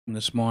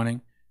this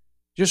morning.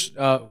 Just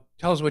tell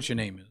us what your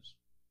name is.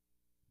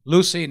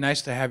 Lucy,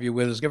 nice to have you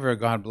with us. Give her a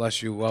God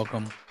bless you.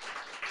 Welcome.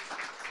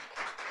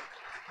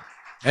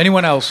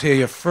 Anyone else here?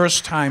 Your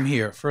first time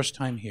here? First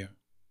time here?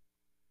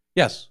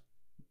 Yes.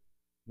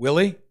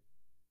 Willie?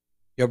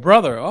 Your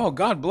brother. Oh,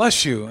 God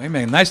bless you.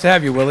 Amen. Nice to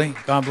have you, Willie.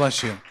 God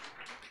bless you.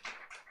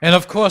 And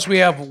of course, we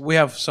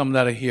have some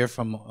that are here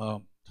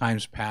from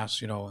times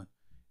past,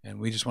 and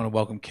we just want to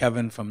welcome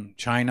Kevin from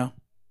China.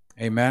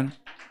 Amen.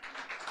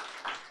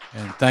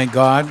 And thank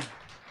God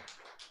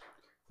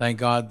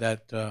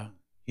that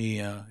he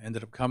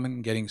ended up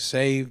coming, getting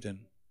saved, and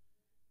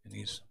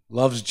he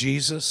loves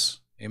Jesus.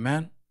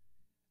 Amen.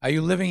 Are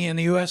you living in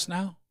the U.S.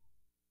 now?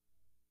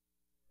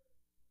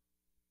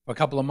 For a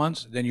couple of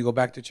months, then you go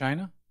back to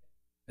China,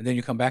 and then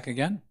you come back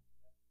again?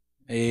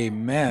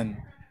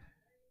 Amen.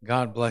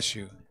 God bless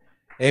you.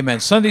 Amen.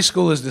 Sunday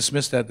school is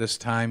dismissed at this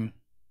time.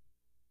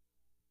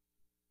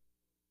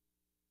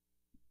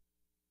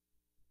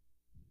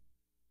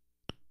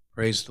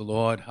 Praise the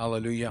Lord.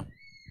 Hallelujah.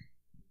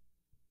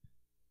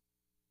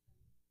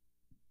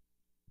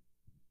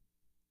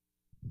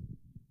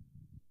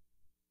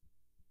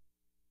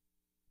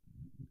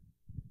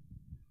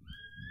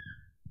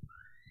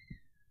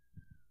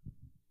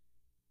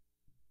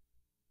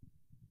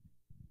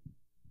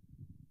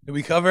 Did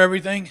we cover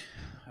everything?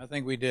 I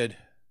think we did.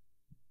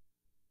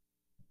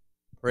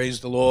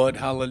 Praise the Lord.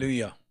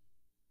 Hallelujah.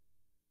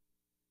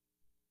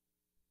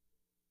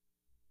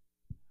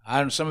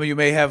 Some of you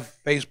may have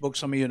Facebook,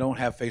 some of you don't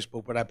have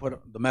Facebook, but I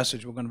put the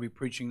message we're going to be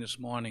preaching this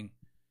morning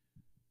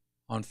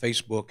on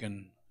Facebook.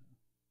 And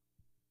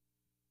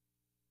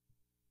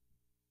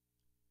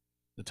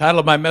the title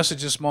of my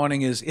message this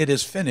morning is, "It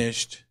is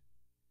Finished,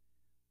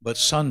 but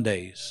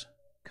Sunday's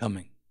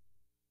Coming."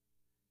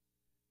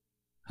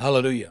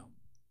 Hallelujah.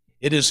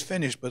 It is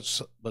finished,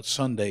 but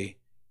Sunday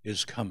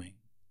is coming.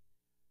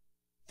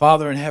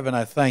 Father in heaven,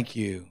 I thank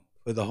you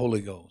for the Holy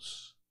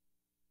Ghost.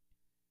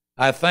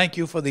 I thank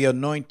you for the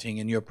anointing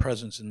and your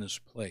presence in this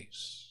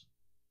place.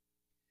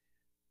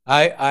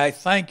 I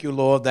thank you,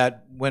 Lord,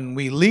 that when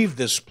we leave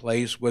this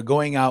place, we're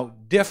going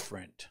out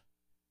different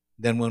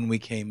than when we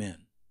came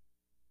in.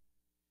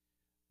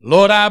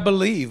 Lord, I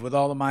believe with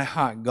all of my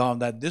heart, God,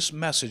 that this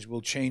message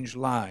will change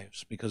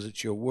lives because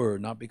it's your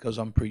word, not because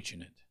I'm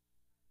preaching it.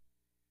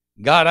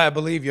 God, I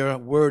believe your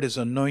word is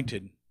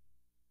anointed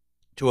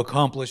to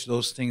accomplish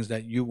those things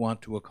that you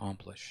want to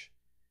accomplish.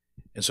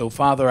 And so,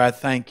 Father, I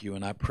thank you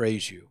and I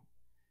praise you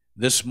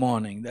this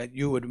morning that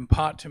you would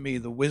impart to me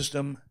the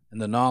wisdom and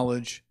the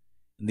knowledge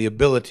and the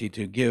ability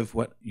to give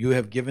what you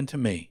have given to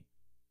me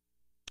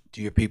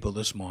to your people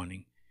this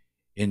morning.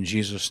 In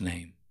Jesus'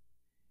 name,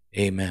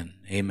 amen.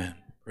 Amen.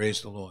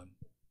 Praise the Lord.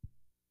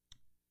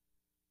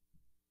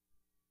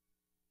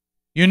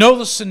 You know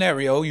the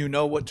scenario. You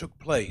know what took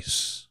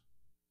place.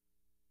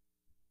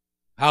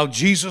 How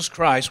Jesus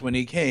Christ, when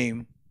he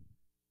came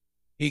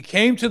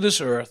to this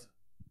earth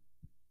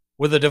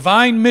with a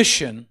divine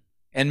mission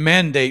and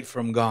mandate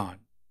from God.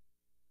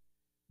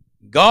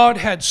 God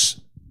had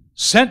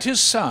sent his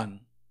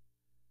Son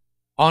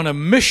on a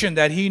mission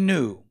that he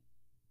knew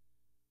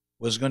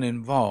was going to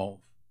involve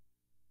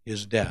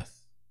his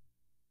death.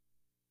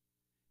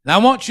 Now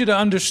I want you to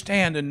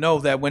understand and know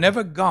that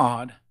whenever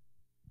God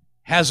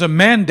has a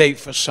mandate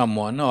for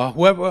someone, or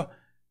whoever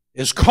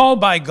is called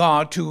by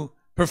God to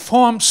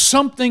perform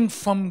something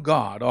from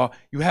God, or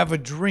you have a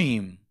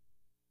dream,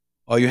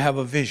 or you have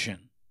a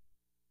vision,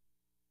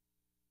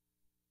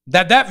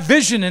 that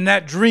vision and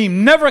that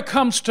dream never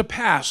comes to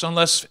pass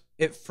unless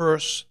it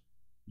first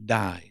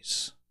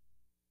dies.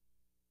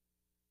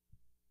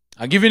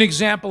 I'll give you an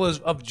example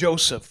of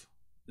Joseph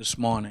this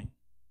morning.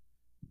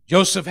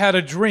 Joseph had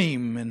a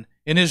dream, and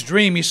in his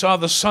dream he saw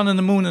the sun and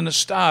the moon and the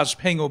stars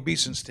paying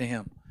obeisance to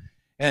him.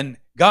 And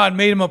God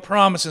made him a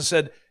promise and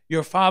said,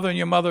 your father and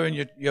your mother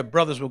and your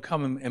brothers will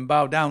come and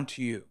bow down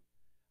to you.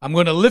 I'm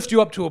going to lift you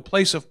up to a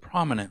place of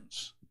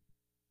prominence.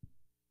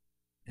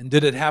 And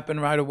did it happen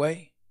right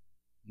away?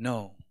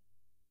 No.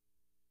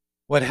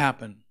 What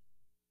happened?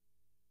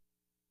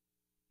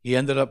 He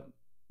ended up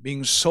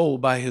being sold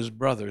by his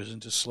brothers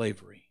into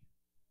slavery.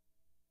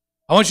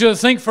 I want you to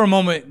think for a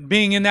moment,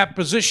 being in that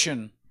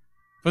position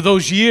for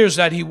those years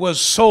that he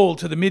was sold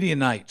to the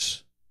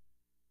Midianites.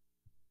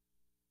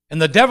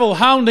 And the devil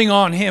hounding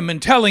on him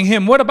and telling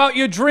him, what about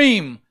your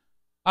dream?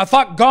 I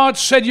thought God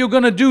said you're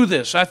going to do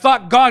this. I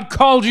thought God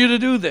called you to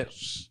do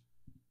this.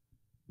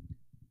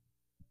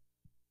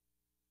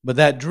 But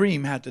that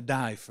dream had to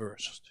die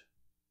first.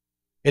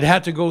 It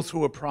had to go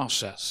through a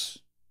process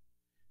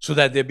so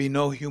that there be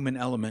no human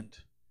element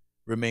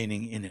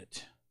remaining in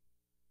it.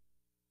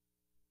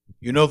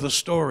 You know the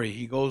story.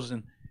 He goes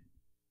and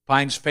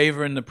finds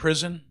favor in the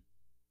prison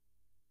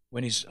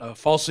when he's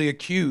falsely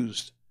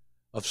accused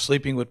of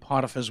sleeping with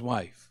Potiphar's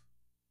wife.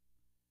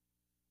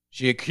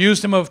 She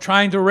accused him of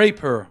trying to rape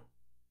her,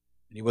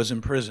 and he was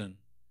in prison.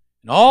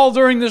 And all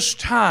during this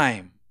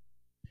time,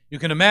 you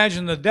can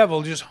imagine the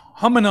devil just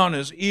humming on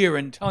his ear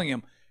and telling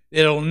him,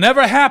 it'll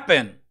never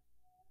happen.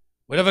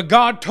 Whatever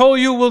God told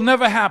you will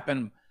never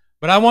happen.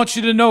 But I want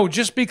you to know,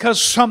 just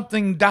because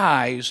something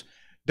dies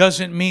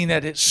doesn't mean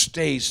that it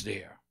stays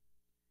there.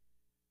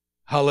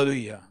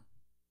 Hallelujah.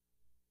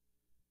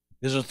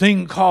 There's a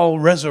thing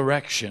called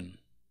resurrection.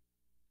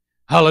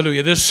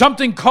 Hallelujah. There's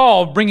something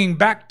called bringing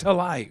back to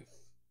life.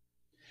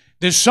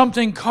 There's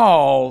something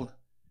called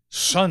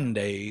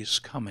Sunday's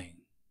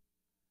coming.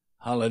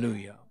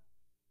 Hallelujah.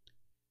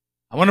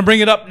 I want to bring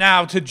it up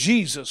now to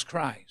Jesus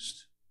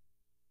Christ.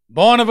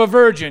 Born of a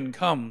virgin,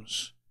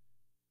 comes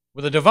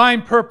with a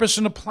divine purpose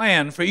and a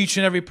plan for each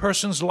and every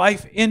person's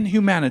life in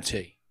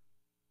humanity.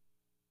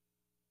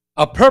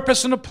 A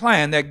purpose and a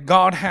plan that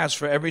God has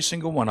for every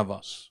single one of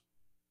us.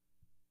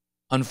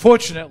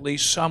 Unfortunately,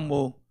 some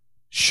will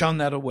shun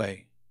that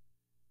away.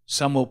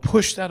 Some will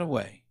push that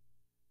away.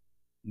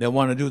 They'll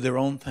want to do their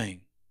own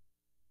thing.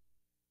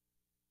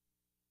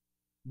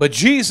 But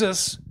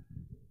Jesus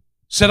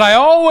said, I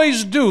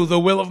always do the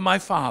will of my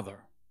Father.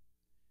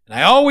 And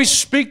I always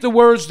speak the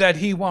words that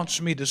He wants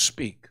me to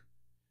speak.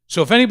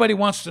 So if anybody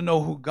wants to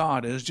know who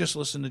God is, just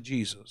listen to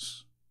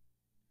Jesus.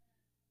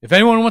 If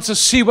anyone wants to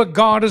see what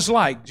God is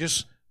like,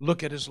 just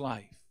look at His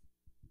life.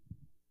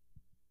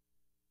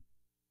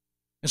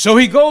 And so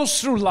He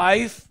goes through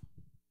life,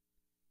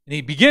 and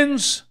He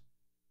begins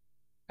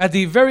at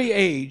the very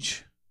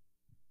age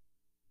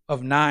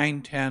of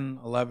 9, 10,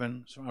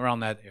 11, around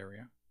that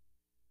area,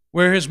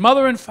 where His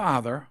mother and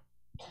father,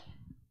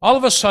 all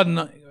of a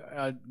sudden,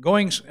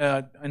 going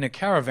in a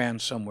caravan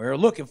somewhere,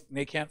 look if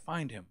they can't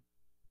find Him.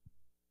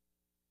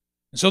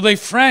 And so they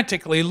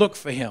frantically look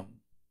for Him.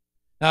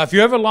 Now, if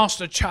you ever lost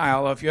a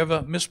child, or if you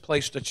ever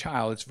misplaced a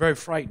child, it's very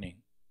frightening.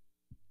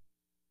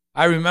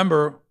 I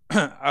remember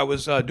I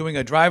was doing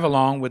a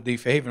drive-along with the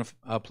Fairhaven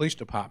Police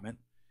Department,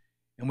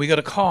 and we got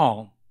a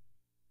call.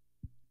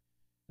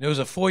 There was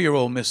a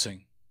 4-year-old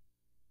missing.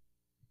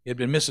 He had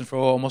been missing for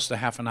almost a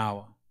half an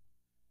hour.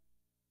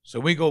 So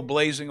we go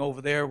blazing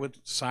over there with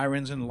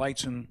sirens and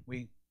lights, and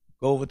we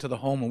go over to the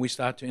home, and we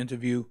start to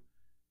interview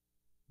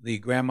the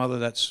grandmother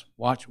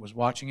was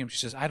watching him. She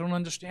says, I don't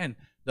understand.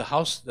 The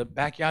house, the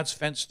backyard's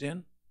fenced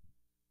in.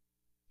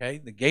 Okay,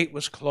 the gate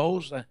was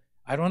closed.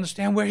 I don't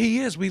understand where he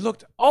is. We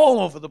looked all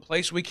over the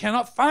place. We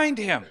cannot find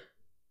him.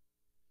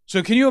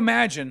 So can you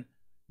imagine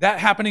that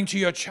happening to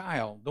your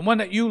child, the one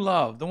that you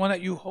love, the one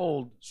that you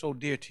hold so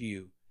dear to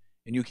you,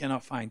 and you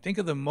cannot find? Think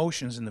of the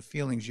emotions and the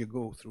feelings you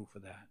go through for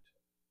that.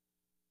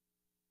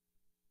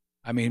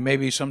 I mean,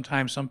 maybe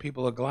sometimes some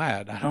people are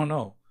glad. I don't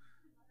know.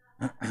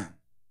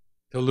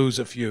 To lose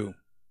a few.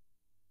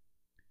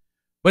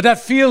 But that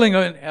feeling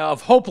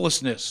of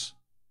hopelessness.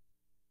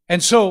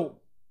 And so,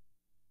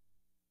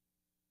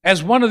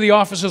 as one of the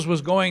officers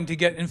was going to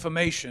get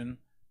information,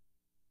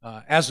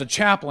 as a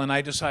chaplain,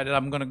 I decided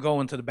I'm going to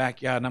go into the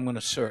backyard and I'm going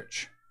to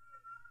search.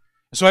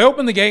 So I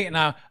opened the gate and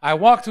I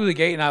walk through the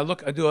gate and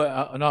I do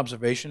an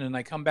observation, and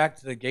I come back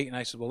to the gate and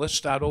I said, well, let's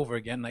start over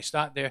again. And I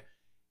start there,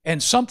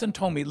 and something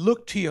told me,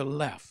 look to your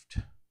left.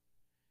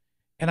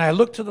 And I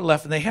looked to the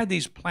left, and they had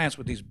these plants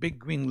with these big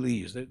green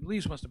leaves. The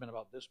leaves must have been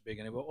about this big,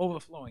 and they were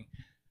overflowing.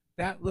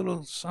 That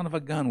little son of a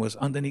gun was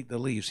underneath the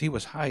leaves. He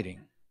was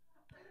hiding.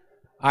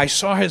 I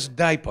saw his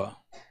diaper.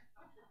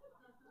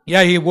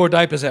 Yeah, he wore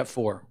diapers at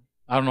 4.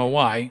 I don't know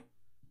why.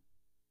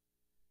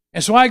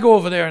 And so I go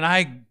over there, and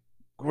I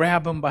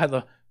grab him by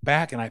the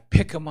back, and I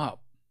pick him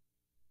up.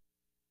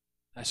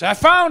 I say, I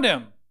found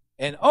him.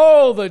 And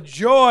oh, the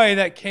joy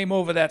that came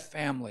over that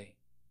family.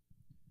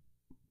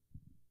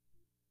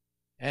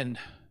 And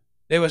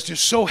they was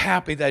just so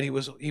happy that he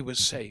was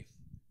safe.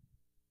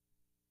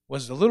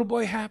 Was the little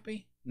boy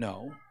happy?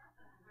 No.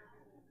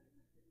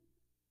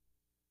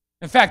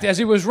 In fact, as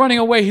he was running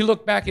away, he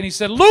looked back and he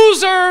said,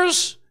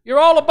 losers! You're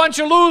all a bunch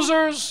of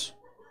losers.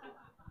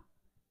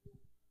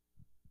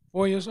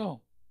 4 years old.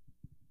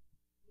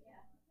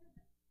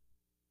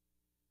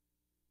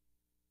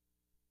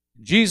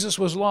 Jesus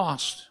was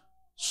lost,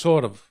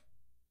 sort of.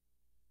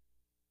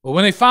 But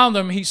when they found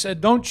him, he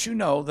said, don't you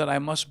know that I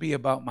must be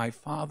about my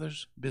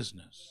Father's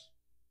business?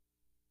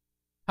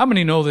 How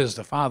many know there's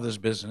the Father's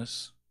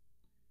business,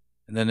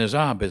 and then there's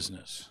our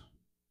business?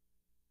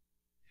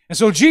 And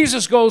so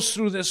Jesus goes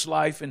through this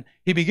life, and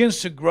he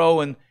begins to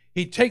grow, and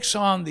he takes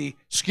on the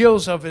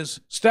skills of his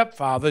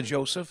stepfather,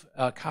 Joseph,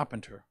 a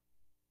carpenter.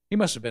 He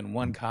must have been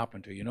one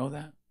carpenter, you know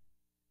that?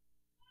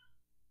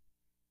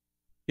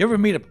 You ever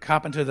meet a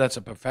carpenter that's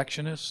a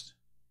perfectionist?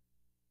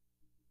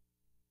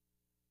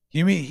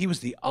 You mean he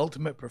was the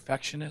ultimate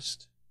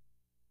perfectionist?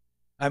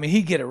 I mean,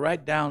 he'd get it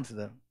right down to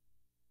the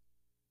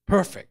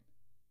perfect,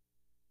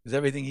 because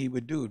everything he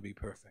would do would be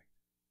perfect.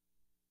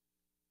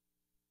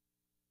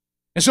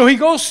 And so he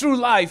goes through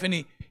life,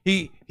 and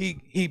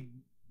he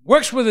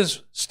works with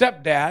his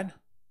stepdad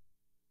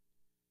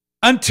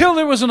until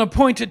there was an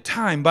appointed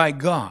time by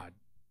God.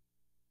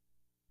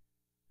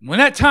 When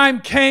that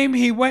time came,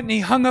 he went and he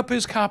hung up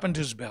his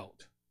carpenter's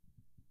belt.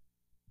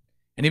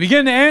 And he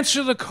began to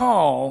answer the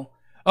call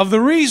of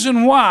the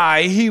reason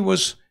why he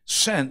was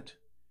sent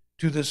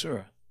to this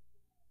earth.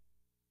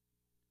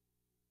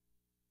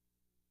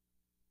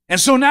 And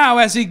so now,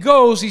 as he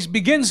goes, he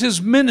begins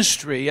his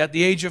ministry at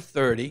the age of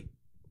 30.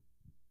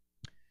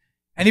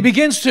 And he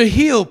begins to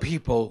heal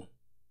people,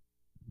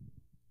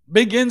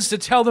 begins to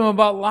tell them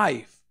about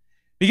life,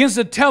 begins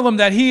to tell them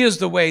that he is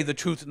the way, the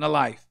truth, and the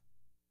life.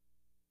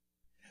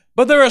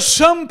 But there are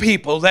some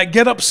people that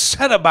get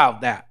upset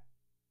about that.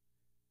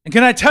 And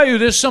can I tell you,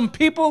 there's some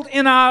people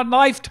in our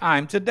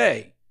lifetime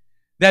today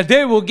that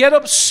they will get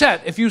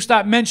upset if you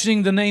start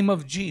mentioning the name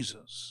of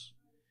Jesus.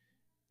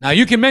 Now,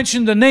 you can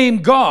mention the name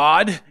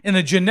God in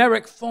a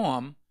generic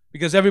form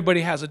because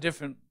everybody has a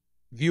different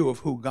view of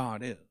who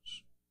God is.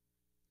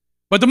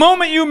 But the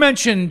moment you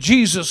mention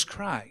Jesus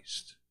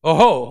Christ,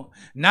 oh,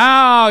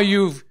 now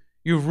you've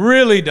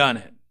really done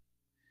it.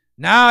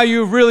 Now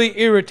you've really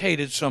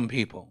irritated some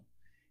people.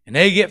 And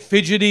they get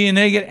fidgety and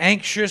they get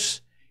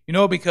anxious,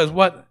 because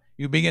what?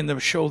 You begin to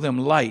show them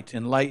light,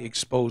 and light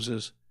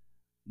exposes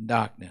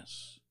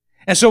darkness.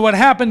 And so what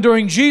happened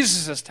during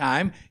Jesus'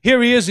 time,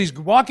 here he is, he's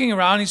walking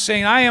around, he's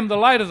saying, I am the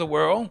light of the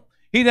world.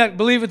 He that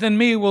believeth in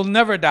me will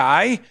never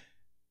die.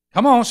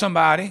 Come on,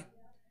 somebody.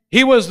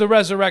 He was the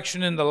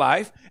resurrection and the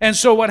life. And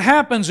so what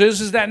happens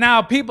is that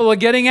now people are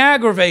getting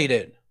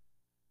aggravated.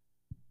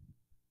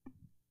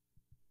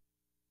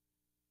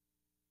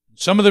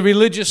 Some of the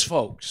religious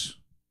folks,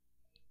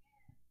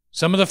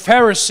 some of the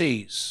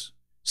Pharisees,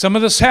 some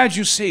of the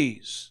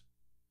Sadducees,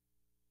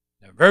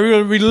 the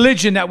very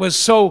religion that was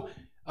so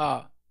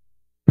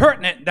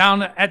pertinent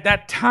down at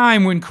that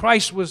time when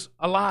Christ was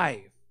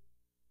alive.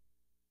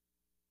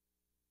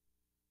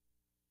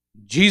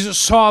 Jesus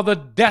saw the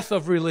death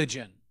of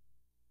religion.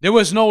 There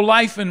was no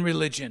life in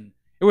religion.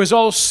 It was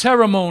all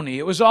ceremony.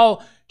 It was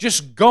all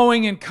just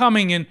going and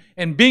coming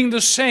and being the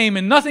same,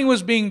 and nothing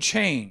was being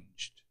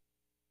changed.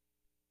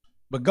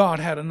 But God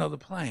had another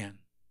plan.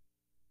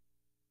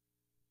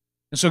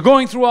 And so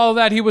going through all of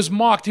that, he was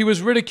mocked, he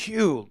was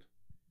ridiculed,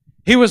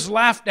 he was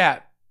laughed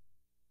at.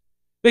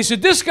 They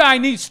said, this guy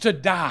needs to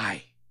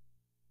die.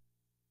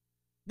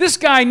 This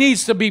guy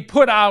needs to be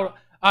put out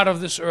of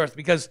this earth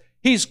because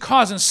he's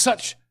causing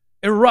such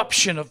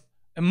eruption of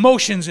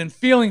emotions and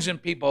feelings in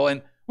people,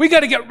 and we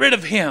got to get rid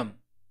of him.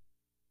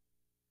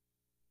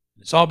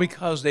 It's all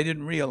because they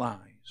didn't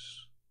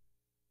realize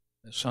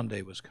that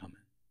Sunday was coming.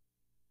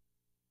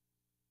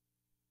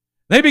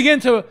 They began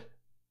to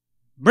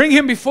bring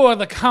him before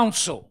the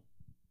council,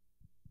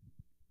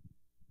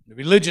 the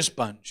religious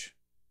bunch.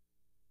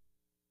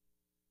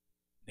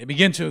 They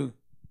begin to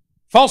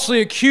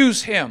falsely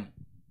accuse him.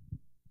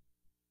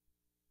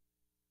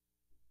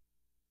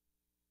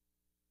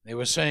 They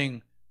were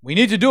saying, we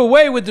need to do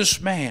away with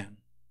this man.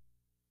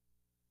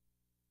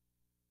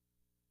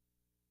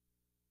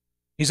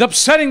 He's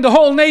upsetting the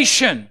whole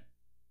nation.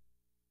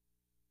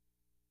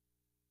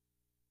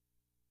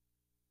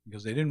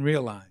 Because they didn't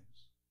realize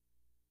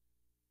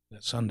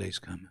that Sunday's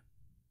coming.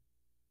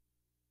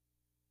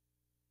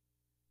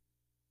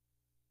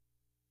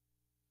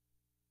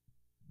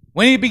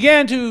 When he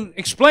began to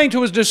explain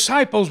to his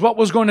disciples what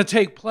was going to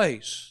take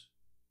place,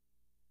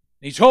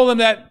 he told them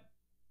that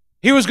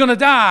he was going to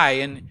die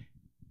and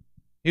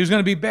he was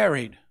going to be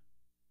buried.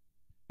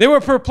 They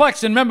were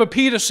perplexed, and remember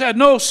Peter said,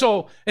 no,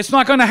 so it's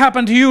not going to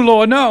happen to you,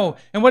 Lord, no.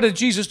 And what did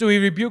Jesus do? He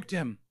rebuked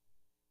him.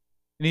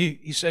 And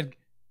he said,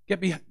 get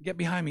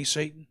behind me,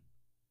 Satan.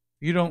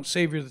 You don't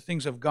savor the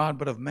things of God,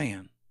 but of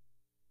man.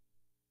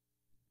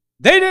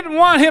 They didn't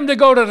want him to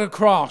go to the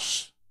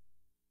cross.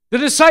 The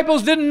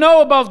disciples didn't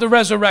know about the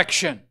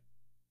resurrection.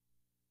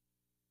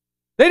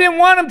 They didn't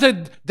want him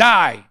to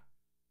die.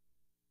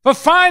 But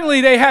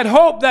finally, they had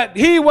hope that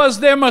he was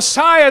their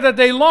Messiah that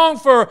they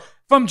longed for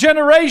from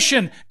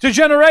generation to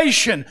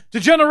generation to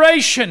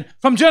generation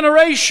from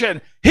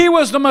generation. He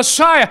was the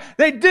Messiah.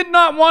 They did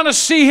not want to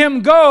see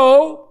him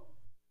go.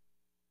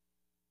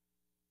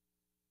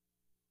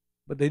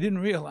 But they didn't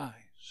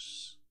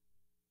realize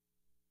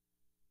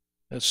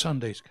that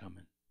Sunday's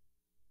coming.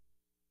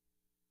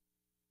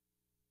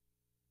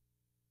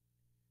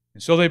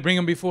 And so they bring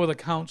him before the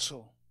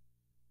council,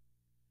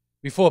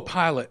 before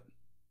Pilate.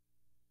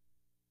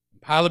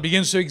 Pilate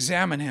begins to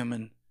examine him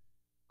and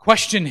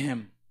question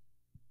him.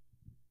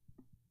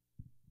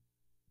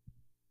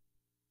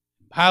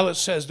 Pilate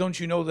says, don't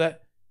you know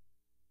that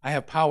I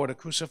have power to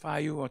crucify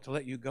you or to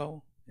let you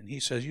go? And he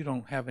says, you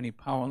don't have any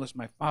power unless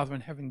my Father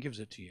in heaven gives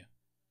it to you.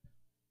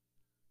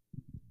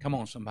 Come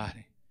on,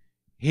 somebody.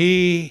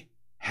 He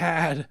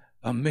had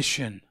a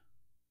mission.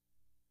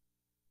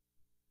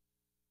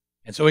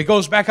 And so he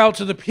goes back out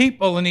to the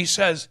people and he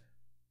says,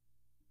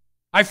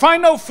 I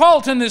find no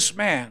fault in this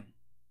man.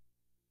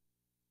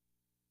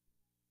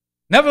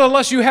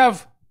 Nevertheless, you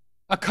have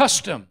a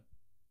custom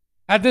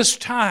at this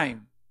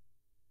time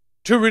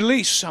to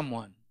release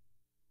someone.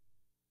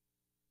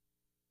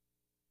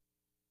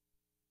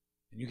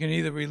 You can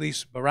either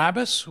release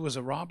Barabbas, who was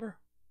a robber,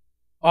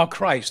 or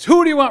Christ.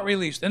 Who do you want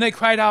released? And they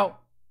cried out,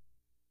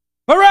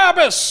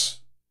 Barabbas!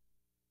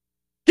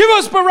 Give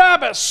us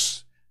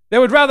Barabbas! They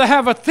would rather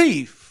have a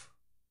thief.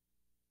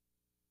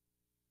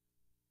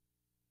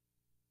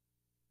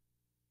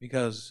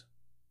 Because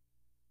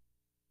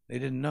they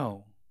didn't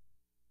know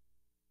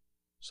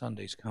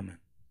Sunday's coming.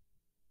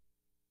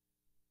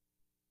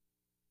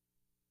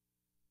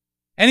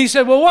 And he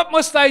said, well, what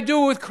must I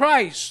do with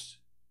Christ,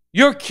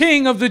 your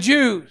King of the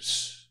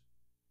Jews?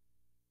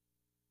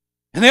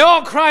 And they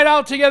all cried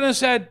out together and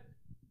said,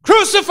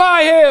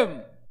 crucify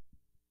him!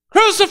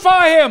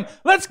 Crucify him!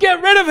 Let's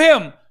get rid of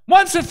him!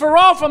 Once and for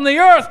all from the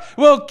earth,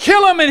 we'll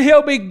kill him and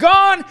he'll be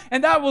gone,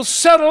 and that will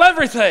settle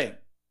everything.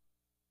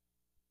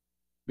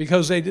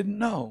 Because they didn't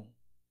know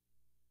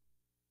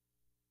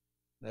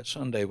that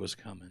Sunday was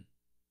coming.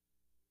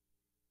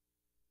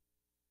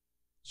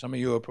 Some of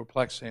you are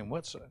perplexed, saying,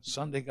 what's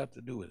Sunday got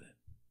to do with it?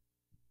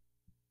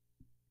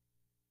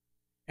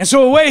 And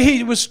so away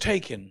he was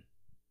taken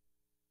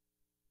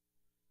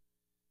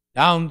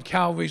down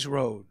Calvary's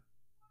road,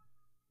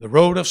 the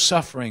road of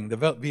suffering, the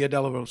Via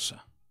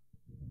Dolorosa.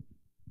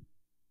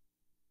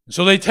 And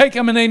so they take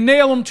him and they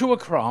nail him to a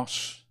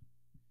cross.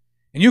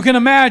 And you can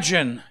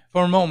imagine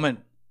for a moment,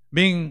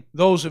 being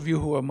those of you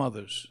who are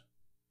mothers,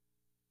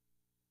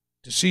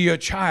 to see your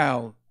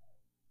child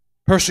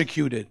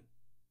persecuted,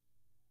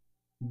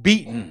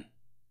 beaten,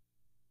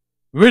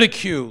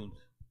 ridiculed,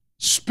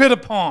 spit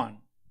upon,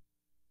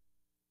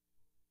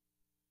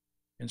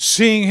 and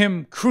seeing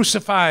him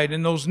crucified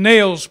and those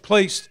nails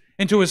placed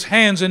into his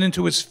hands and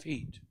into his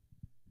feet.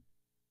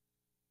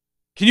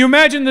 Can you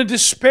imagine the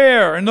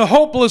despair and the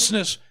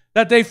hopelessness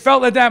that they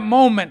felt at that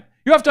moment?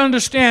 You have to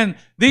understand,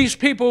 these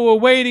people were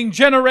waiting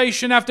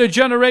generation after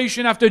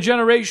generation after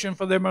generation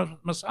for their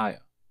Messiah.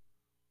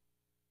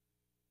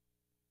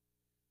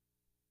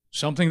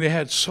 Something they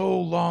had so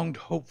long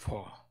hoped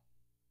for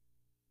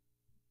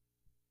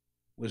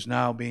was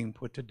now being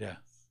put to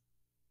death.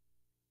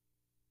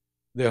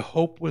 Their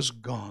hope was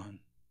gone.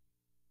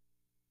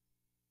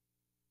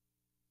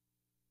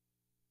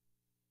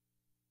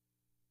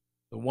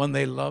 The one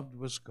they loved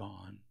was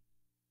gone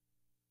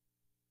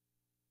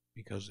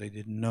because they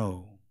didn't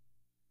know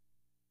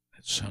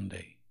that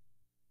Sunday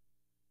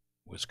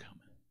was coming.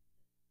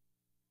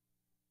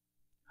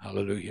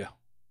 Hallelujah.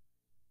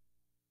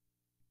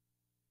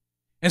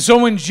 And so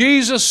when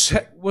Jesus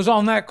was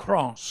on that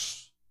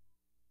cross,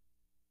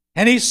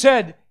 and he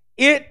said,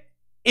 it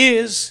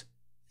is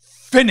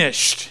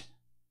finished.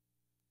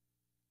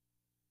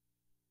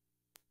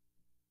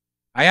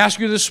 I ask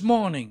you this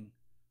morning,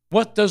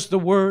 what does the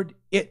word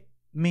 "it"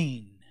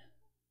 mean?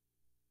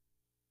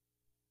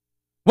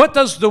 What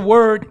does the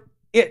word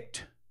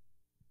 "it"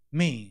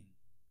 mean?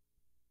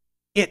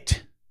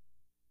 It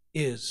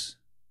is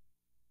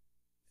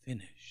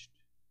finished.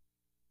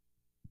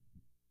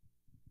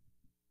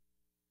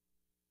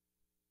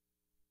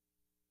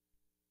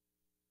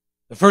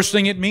 The first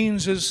thing it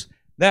means is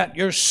that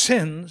your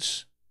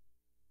sins,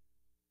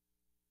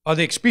 or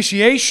the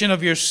expiation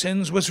of your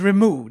sins, was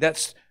removed.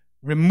 That's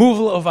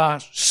removal of our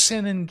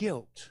sin and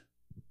guilt.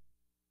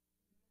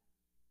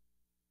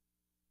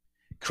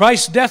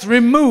 Christ's death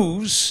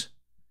removes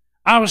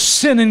our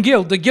sin and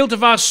guilt. The guilt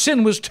of our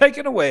sin was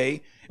taken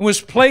away and was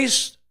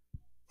placed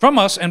from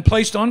us and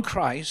placed on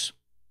Christ,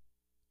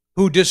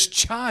 who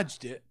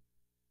discharged it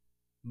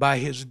by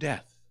his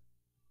death.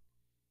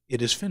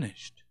 It is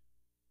finished.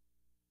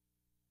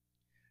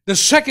 The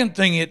second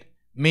thing it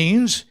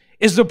means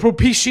is the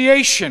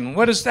propitiation.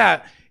 What is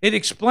that? It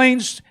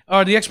explains,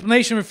 or the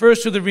explanation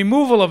refers to the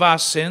removal of our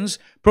sins.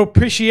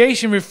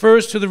 Propitiation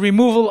refers to the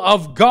removal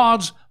of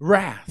God's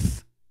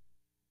wrath.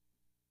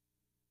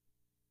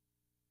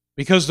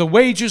 Because the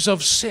wages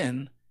of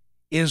sin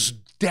is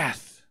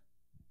death.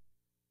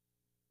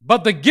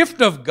 But the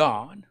gift of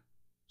God,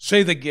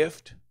 say the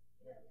gift,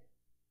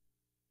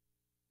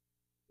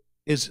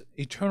 is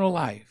eternal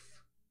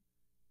life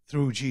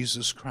through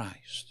Jesus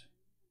Christ.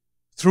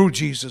 Through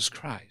Jesus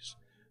Christ.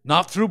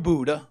 Not through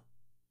Buddha,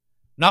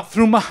 not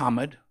through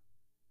Muhammad,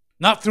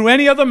 not through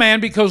any other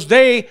man, because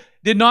they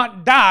did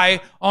not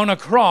die on a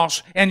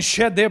cross and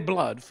shed their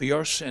blood for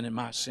your sin and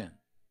my sin.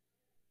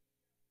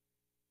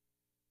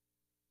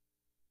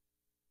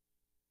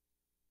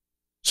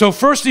 So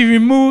first he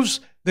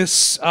removes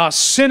this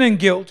sin and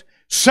guilt.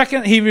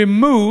 Second, he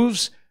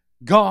removes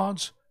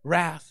God's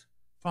wrath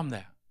from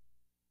that.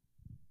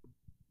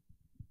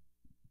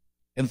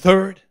 And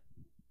third,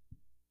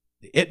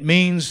 it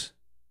means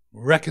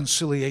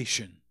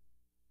reconciliation.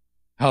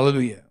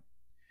 Hallelujah.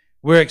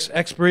 Where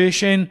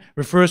expiation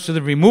refers to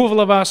the removal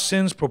of our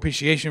sins,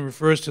 propitiation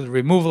refers to the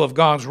removal of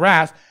God's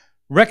wrath,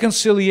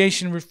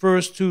 reconciliation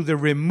refers to the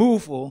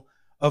removal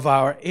of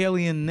our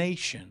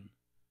alienation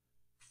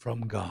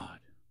from God.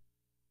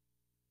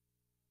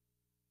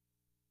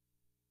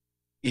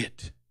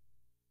 It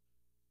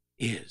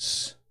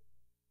is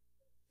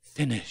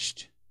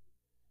finished.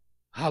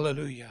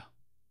 Hallelujah.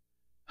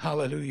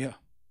 Hallelujah.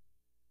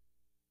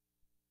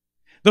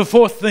 The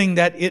fourth thing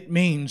that it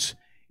means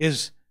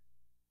is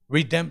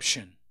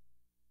redemption.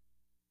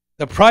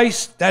 The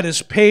price that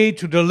is paid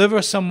to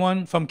deliver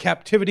someone from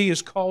captivity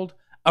is called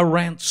a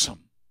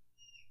ransom.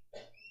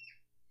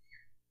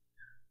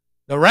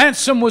 The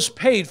ransom was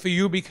paid for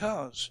you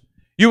because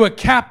you were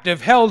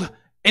captive, held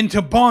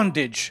into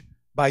bondage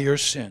by your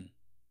sin.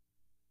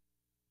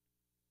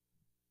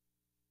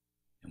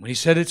 And when he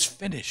said it's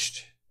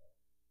finished,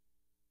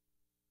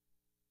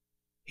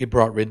 he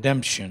brought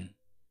redemption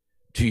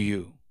to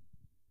you.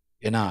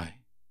 and I.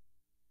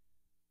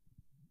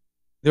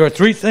 There are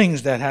three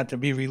things that had to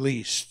be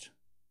released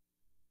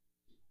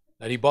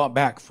that he bought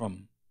back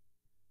from.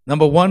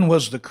 Number one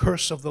was the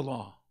curse of the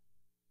law.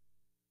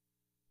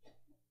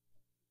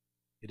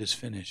 It is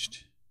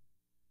finished.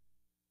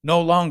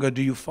 No longer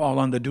do you fall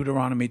under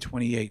Deuteronomy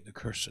 28, the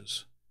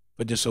curses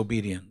for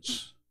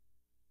disobedience.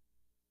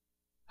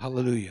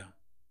 Hallelujah.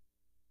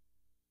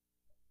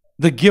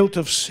 The guilt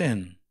of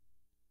sin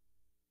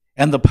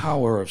and the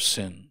power of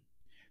sin.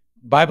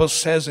 The Bible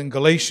says in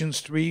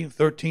Galatians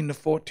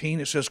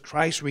 3:13-14, it says,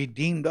 Christ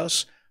redeemed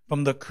us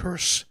from the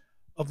curse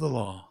of the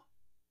law.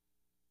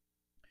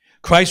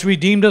 Christ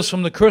redeemed us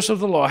from the curse of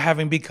the law,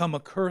 having become a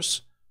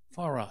curse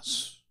for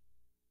us.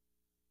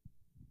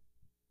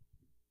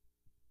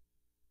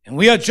 And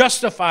we are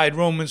justified,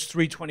 Romans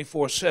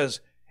 3:24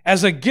 says,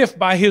 as a gift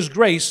by His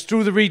grace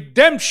through the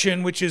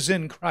redemption which is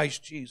in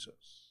Christ Jesus.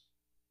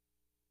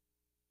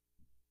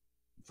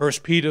 1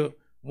 Peter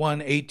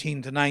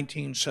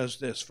 1:18-19 says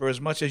this, for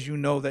as much as you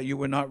know that you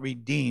were not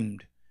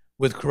redeemed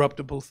with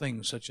corruptible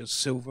things such as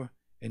silver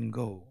and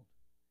gold,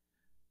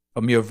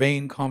 from your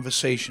vain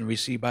conversation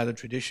received by the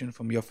tradition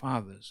from your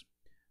fathers,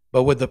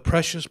 but with the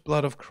precious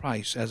blood of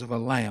Christ as of a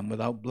lamb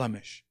without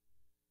blemish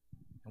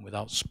and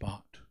without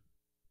spot.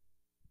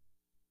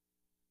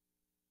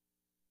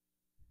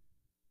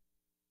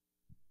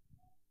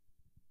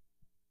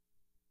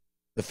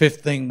 The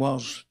fifth thing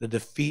was the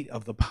defeat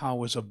of the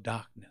powers of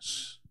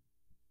darkness.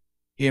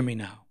 Hear me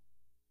now.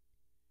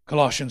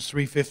 Colossians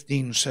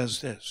 3:15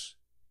 says this,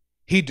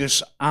 He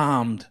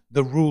disarmed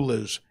the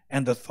rulers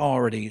and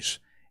authorities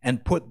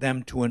and put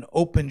them to an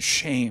open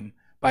shame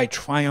by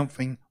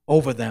triumphing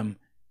over them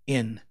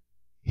in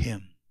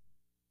Him.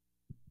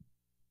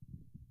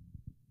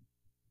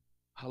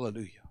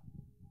 Hallelujah.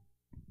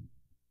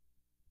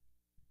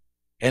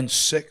 And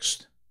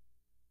sixth,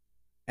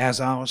 as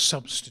our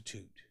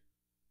substitute.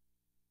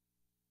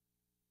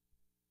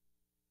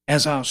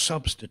 As our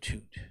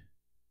substitute.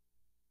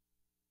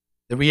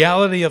 The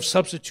reality of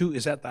substitute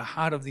is at the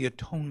heart of the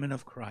atonement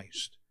of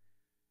Christ.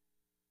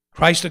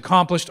 Christ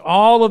accomplished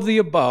all of the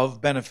above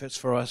benefits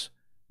for us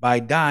by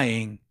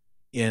dying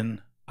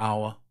in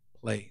our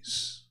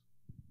place.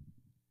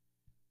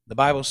 The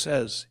Bible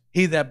says,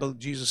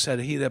 Jesus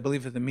said, He that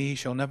believeth in me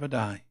shall never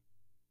die.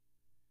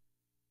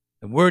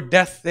 The word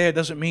death there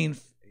doesn't mean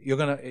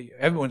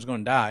everyone's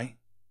going to die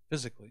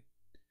physically.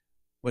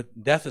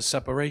 But death is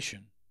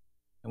separation.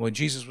 And what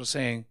Jesus was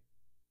saying,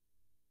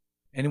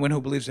 anyone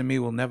who believes in me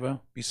will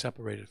never be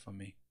separated from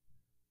me.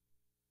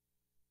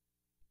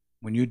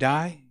 When you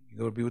die, you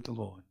go to be with the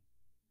Lord.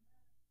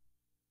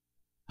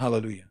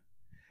 Hallelujah.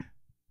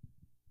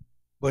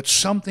 But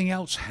something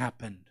else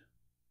happened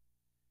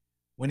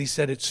when He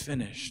said it's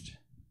finished.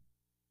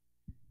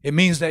 It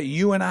means that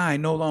you and I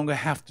no longer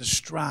have to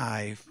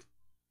strive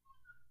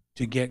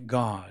to get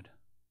God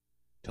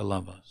to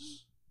love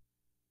us.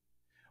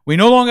 We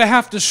no longer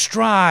have to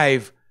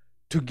strive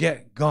to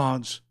get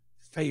God's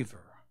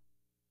favor.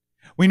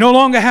 We no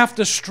longer have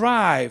to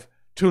strive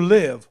to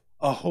live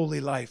a holy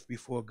life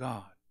before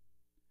God.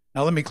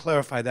 Now let me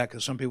clarify that,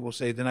 because some people will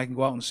say, then I can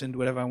go out and sin, do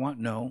whatever I want.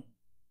 No.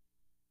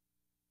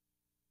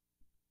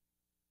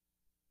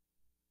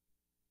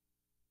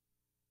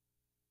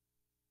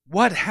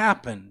 What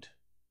happened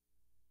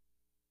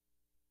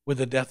with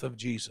the death of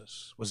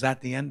Jesus? Was that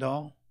the end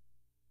all?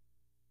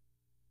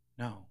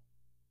 No.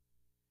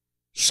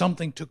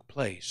 Something took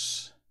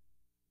place.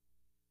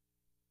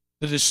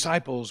 The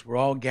disciples were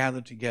all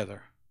gathered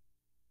together.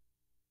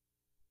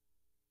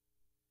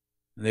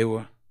 They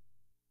were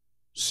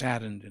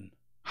saddened and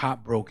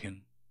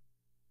heartbroken.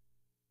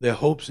 Their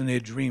hopes and their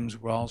dreams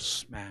were all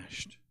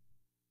smashed.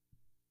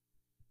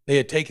 They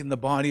had taken the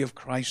body of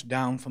Christ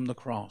down from the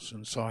cross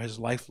and saw His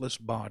lifeless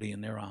body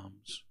in their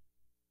arms,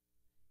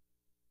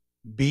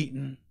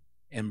 beaten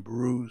and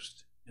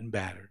bruised and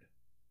battered,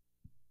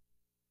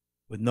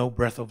 with no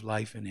breath of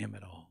life in Him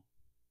at all.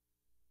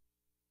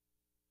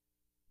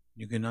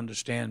 You can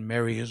understand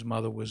Mary, His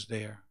mother, was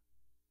there.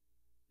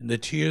 And the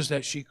tears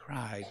that she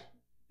cried,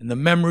 and the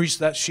memories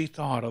that she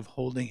thought of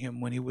holding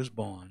Him when He was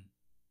born,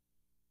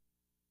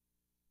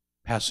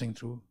 passing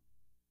through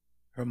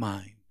her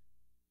mind,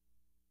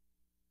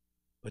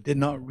 but did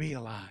not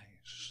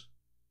realize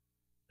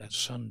that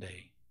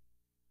Sunday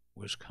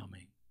was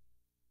coming.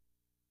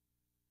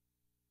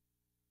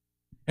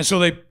 And so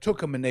they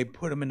took Him and they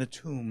put Him in a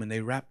tomb and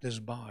they wrapped His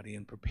body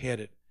and prepared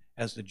it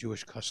as the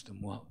Jewish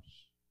custom was.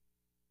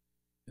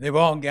 And they were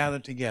all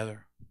gathered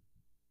together,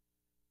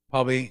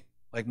 probably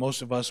like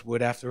most of us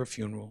would after a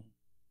funeral,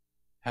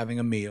 having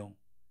a meal,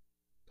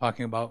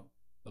 talking about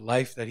the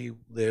life that He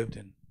lived.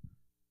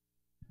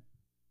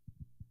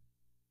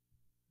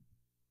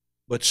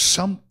 But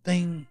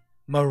something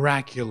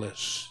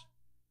miraculous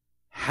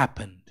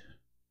happened.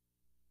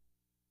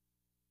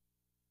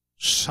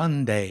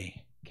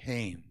 Sunday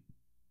came.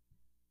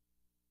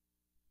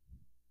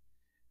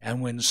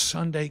 And when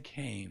Sunday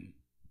came,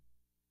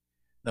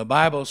 the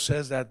Bible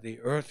says that the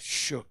earth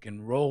shook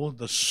and rolled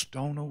the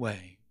stone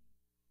away.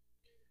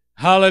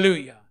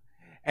 Hallelujah.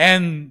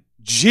 And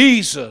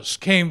Jesus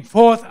came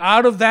forth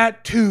out of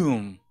that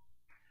tomb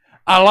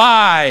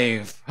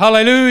alive.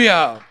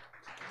 Hallelujah.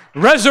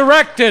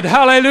 Resurrected.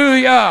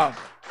 Hallelujah.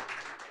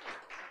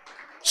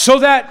 So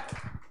that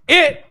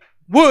it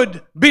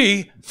would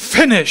be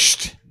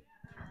finished.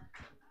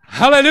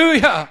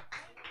 Hallelujah.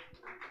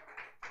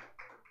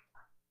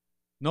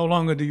 No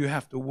longer do you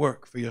have to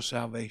work for your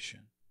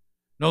salvation.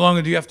 No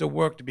longer do you have to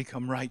work to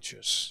become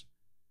righteous.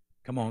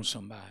 Come on,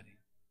 somebody.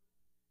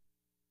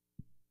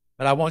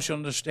 But I want you to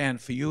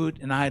understand, for you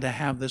and I to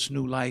have this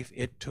new life,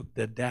 it took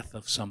the death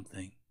of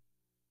something.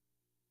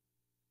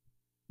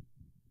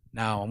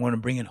 Now, I'm going to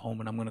bring it home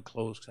and I'm going to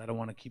close because I don't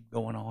want to keep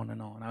going on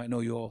and on. I know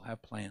you all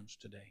have plans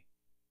today.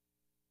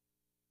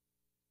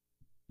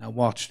 Now,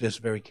 watch this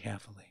very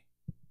carefully.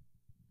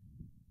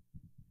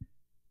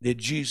 Did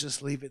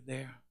Jesus leave it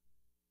there?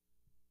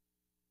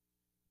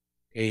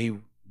 He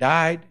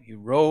died, he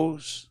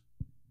rose.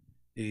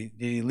 Did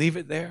he leave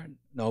it there?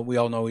 No, we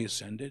all know he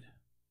ascended.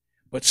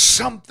 But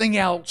something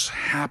else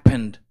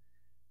happened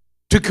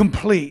to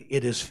complete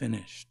it is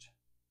finished.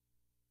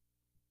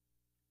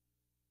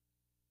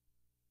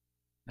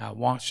 Now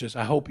watch this.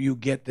 I hope you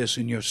get this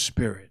in your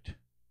spirit.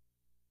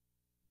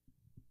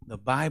 The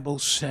Bible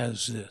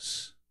says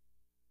this.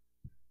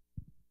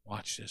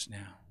 Watch this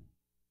now.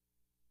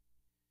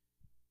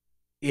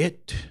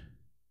 It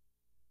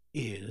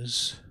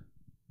is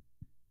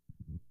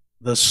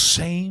the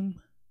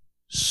same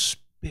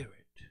Spirit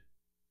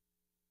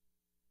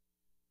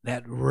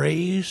that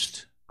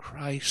raised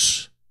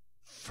Christ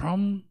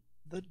from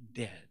the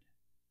dead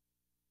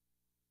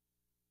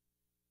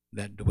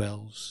that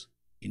dwells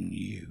in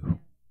you.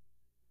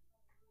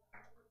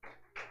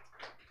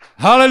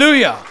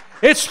 Hallelujah.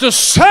 It's the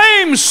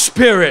same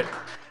Spirit.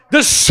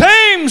 The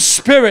same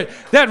Spirit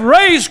that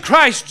raised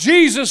Christ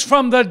Jesus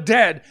from the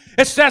dead.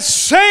 It's that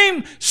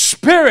same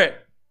Spirit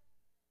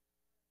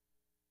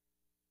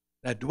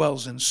that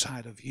dwells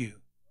inside of you.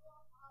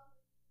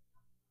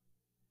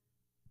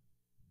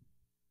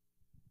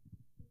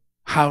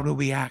 How do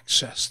we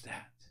access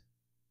that?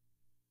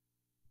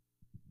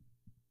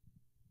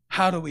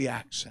 How do we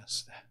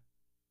access that?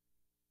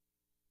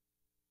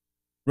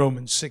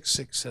 Romans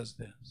 6:6 says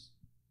this.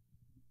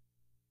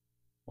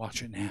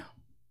 Watch it now.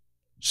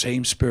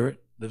 Same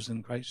Spirit lives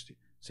in Christ.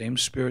 Same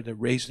Spirit that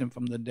raised him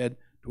from the dead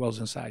dwells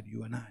inside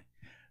you and I.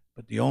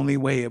 But the only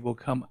way it will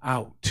come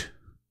out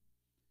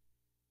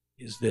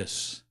is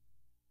this.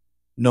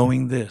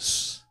 Knowing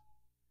this,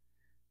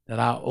 that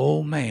our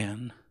old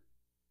man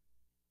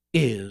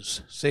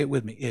is, say it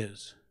with me,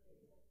 is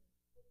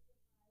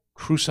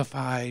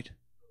crucified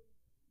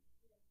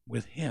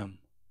with him.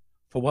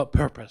 For what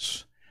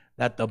purpose?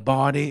 That the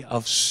body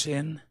of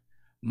sin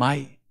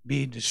might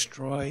be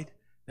destroyed,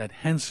 that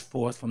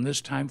henceforth, from this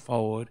time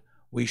forward,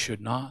 we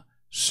should not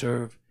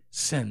serve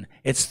sin.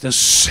 It's the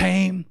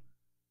same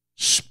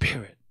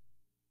Spirit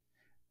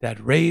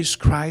that raised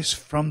Christ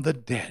from the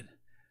dead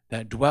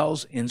that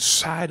dwells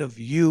inside of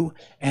you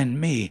and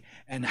me.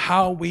 And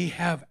how we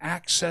have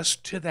access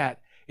to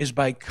that is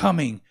by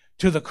coming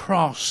to the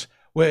cross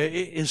where it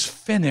is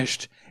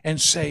finished and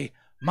say,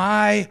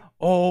 my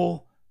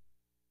old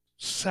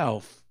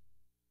self,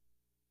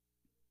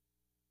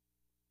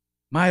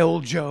 my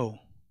old Joe,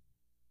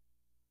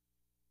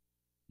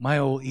 my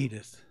old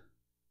Edith,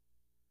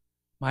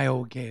 my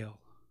old Gail,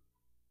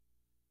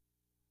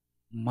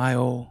 my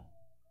old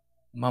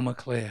Mama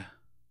Claire,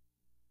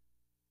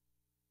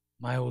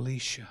 my old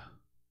Alicia,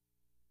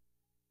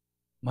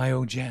 my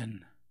old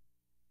Jen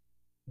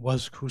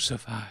was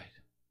crucified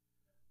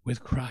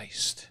with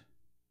Christ.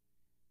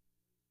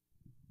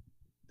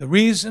 The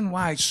reason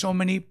why so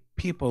many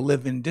people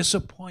live in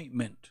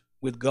disappointment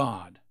with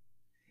God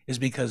is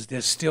because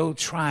they're still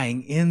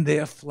trying in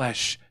their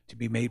flesh to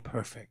be made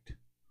perfect.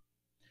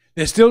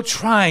 They're still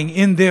trying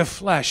in their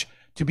flesh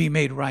to be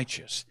made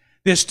righteous.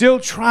 They're still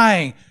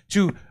trying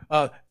to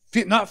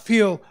not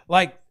feel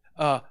like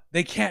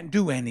they can't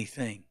do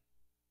anything.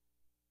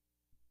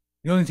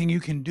 The only thing you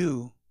can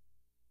do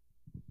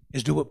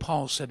is do what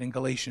Paul said in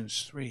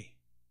Galatians 3.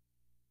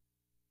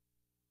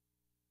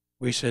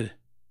 Where he said,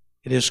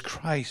 it is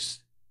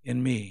Christ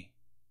in me.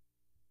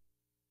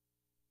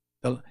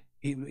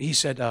 He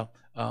said,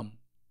 I'm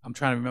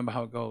trying to remember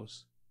how it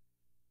goes.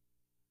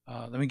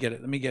 Let me get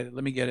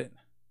it.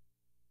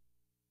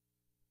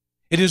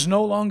 It is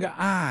no longer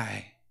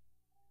I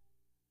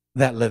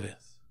that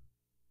liveth.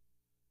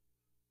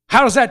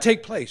 How does that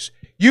take place?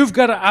 You've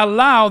got to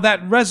allow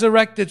that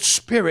resurrected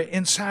Spirit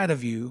inside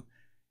of you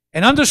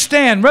and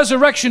understand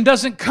resurrection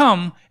doesn't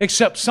come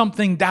except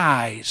something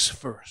dies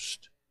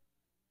first.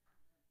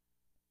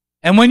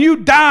 And when you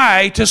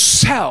die to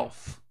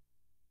self,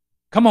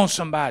 come on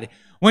somebody,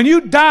 when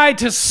you die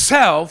to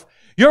self,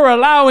 you're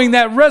allowing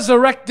that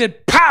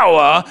resurrected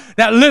power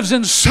that lives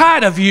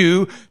inside of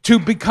you to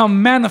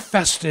become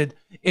manifested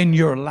in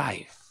your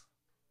life.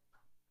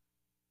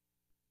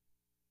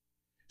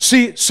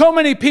 See, so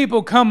many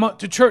people come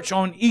to church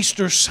on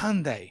Easter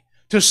Sunday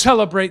to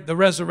celebrate the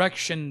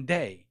resurrection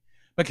day.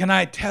 But can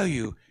I tell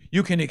you,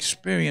 you can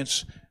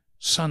experience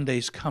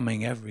Sunday's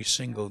coming every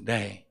single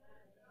day.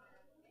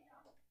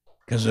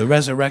 Because the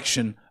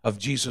resurrection of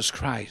Jesus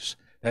Christ,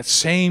 that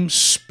same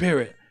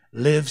Spirit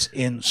lives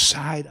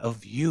inside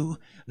of you,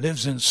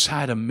 lives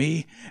inside of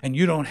me, and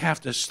you don't have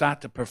to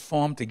start to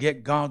perform to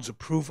get God's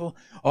approval.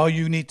 All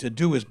you need to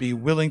do is be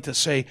willing to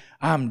say,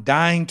 I'm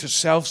dying to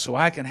self so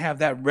I can have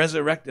that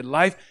resurrected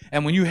life.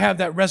 And when you have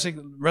that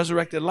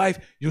resurrected life,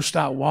 you'll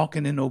start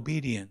walking in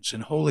obedience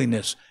and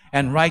holiness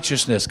and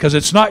righteousness, because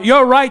it's not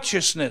your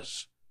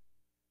righteousness.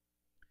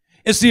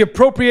 It's the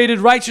appropriated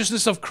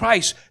righteousness of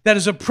Christ that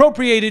is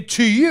appropriated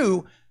to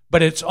you,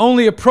 but it's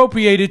only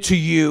appropriated to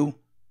you.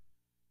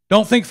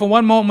 Don't think for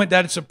one moment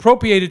that it's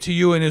appropriated to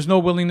you and there's no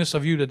willingness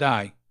of you to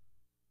die.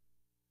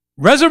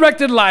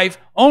 Resurrected life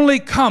only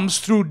comes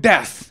through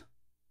death.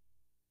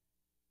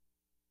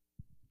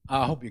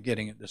 I hope you're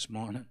getting it this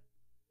morning.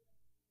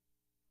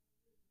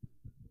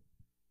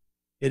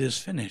 It is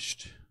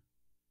finished.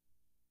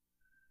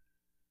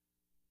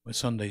 But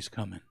Sunday's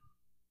coming.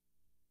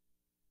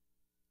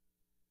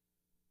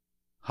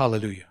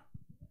 Hallelujah.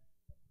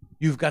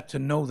 You've got to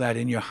know that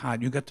in your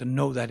heart. You've got to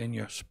know that in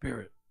your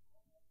spirit.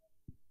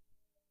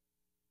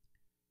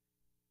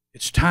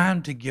 It's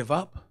time to give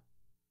up.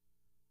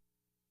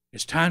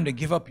 It's time to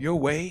give up your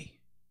way.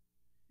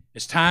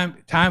 It's time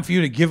for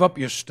you to give up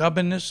your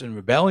stubbornness and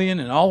rebellion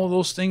and all of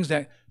those things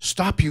that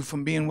stop you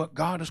from being what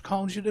God has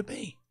called you to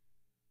be.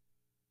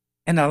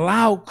 And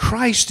allow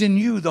Christ in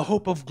you, the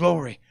hope of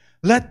glory.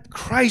 Let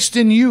Christ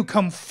in you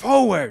come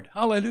forward.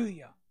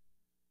 Hallelujah.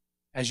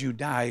 As you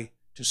die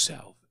to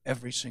self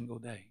every single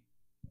day.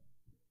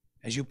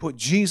 As you put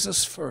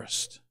Jesus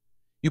first.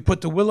 You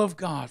put the will of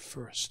God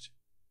first.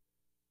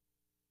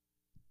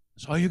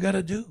 That's all you got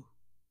to do.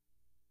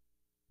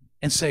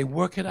 And say,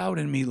 work it out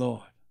in me,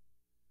 Lord.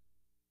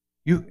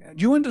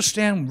 You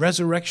understand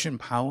resurrection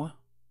power?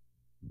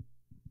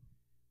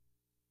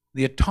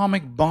 The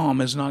atomic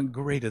bomb is not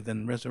greater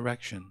than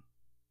resurrection.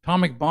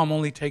 Atomic bomb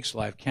only takes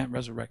life, can't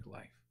resurrect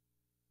life.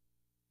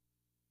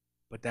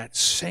 But that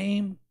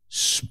same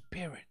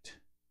Spirit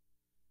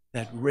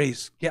that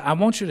raised, I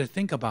want you to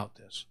think about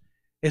this.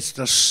 It's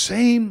the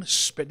same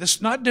Spirit. It's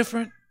not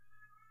different.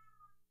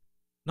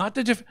 Not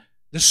the different.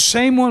 The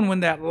same one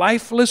when that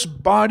lifeless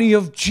body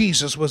of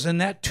Jesus was in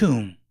that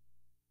tomb.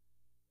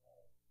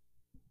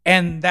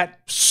 And that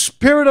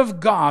Spirit of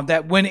God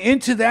that went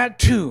into that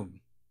tomb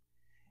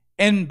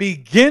and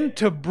began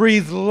to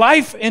breathe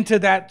life into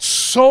that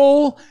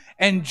soul,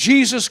 and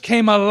Jesus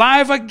came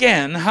alive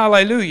again,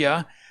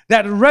 hallelujah.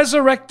 That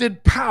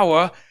resurrected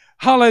power,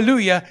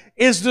 hallelujah,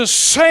 is the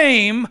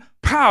same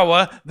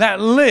power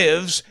that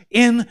lives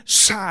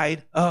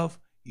inside of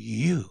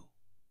you.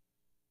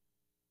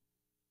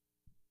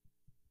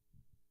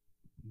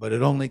 But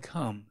it only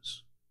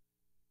comes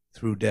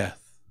through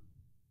death.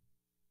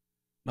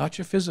 Not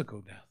your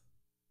physical death,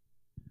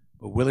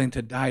 but willing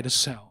to die to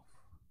self.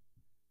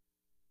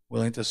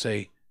 Willing to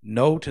say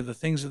no to the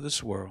things of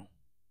this world.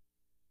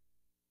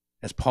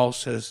 As Paul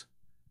says,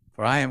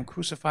 for I am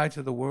crucified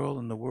to the world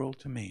and the world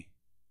to me.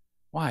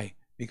 Why?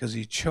 Because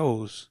he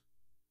chose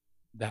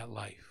that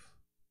life.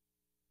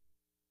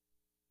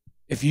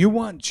 If you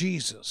want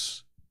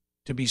Jesus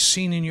to be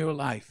seen in your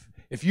life,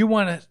 if you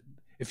want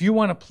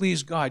to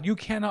please God, you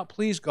cannot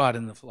please God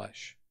in the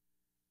flesh.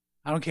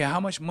 I don't care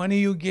how much money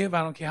you give.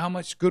 I don't care how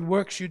much good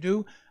works you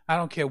do. I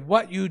don't care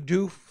what you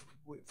do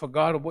for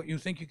God or what you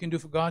think you can do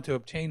for God to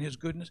obtain His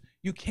goodness.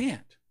 You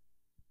can't.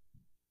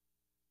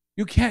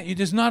 You can't.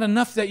 There's not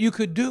enough that you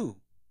could do.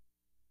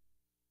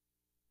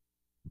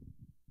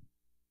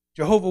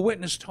 Jehovah's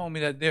Witness told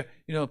me that they're,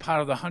 part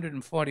of the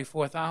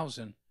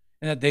 144,000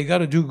 and that they got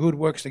to do good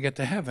works to get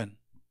to heaven.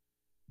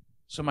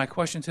 So my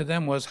question to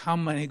them was, how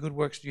many good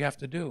works do you have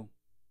to do?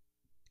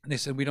 And they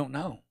said, we don't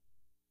know.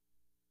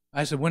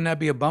 I said, wouldn't that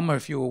be a bummer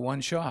if you were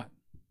one shot?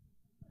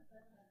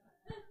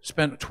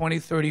 Spent 20,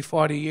 30,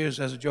 40 years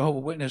as a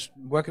Jehovah's Witness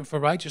working for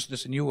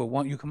righteousness, and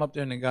you come up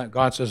there and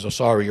God says, oh,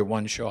 sorry, you're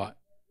one shot.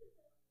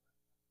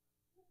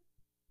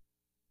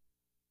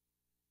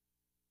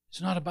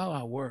 It's not about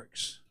our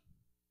works.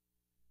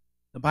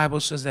 The Bible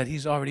says that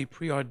He's already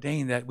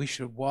preordained that we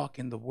should walk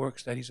in the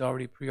works that He's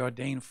already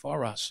preordained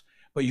for us.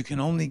 But you can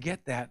only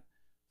get that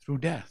through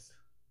death.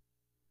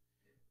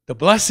 The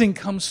blessing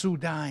comes through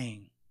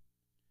dying.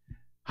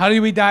 How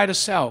do we die to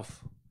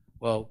self?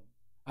 Well,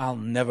 I'll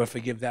never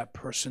forgive that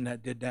person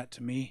that did that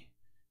to me.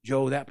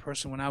 Joe, that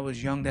person when I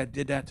was young that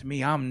did that to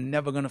me, I'm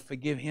never going to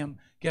forgive him.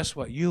 Guess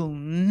what? You'll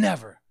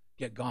never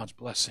get God's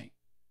blessing.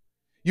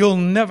 You'll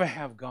never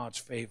have God's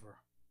favor.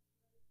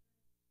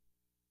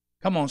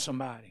 Come on,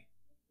 somebody.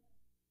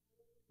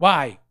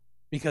 Why?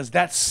 Because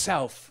that's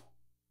self.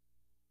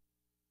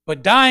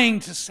 But dying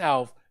to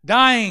self,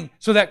 dying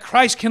so that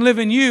Christ can live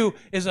in you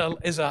is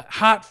a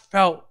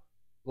heartfelt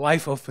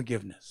life of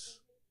forgiveness.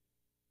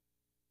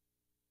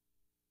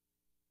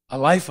 A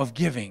life of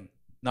giving,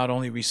 not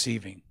only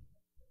receiving.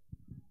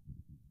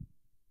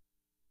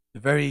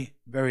 The very,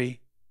 very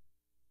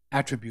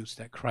attributes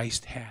that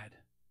Christ had,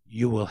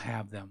 you will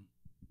have them.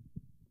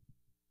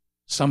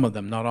 Some of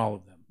them, not all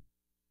of them.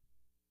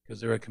 Because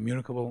there are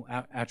communicable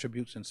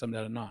attributes and some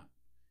that are not.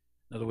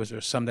 In other words, there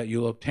are some that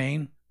you'll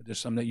obtain, but there's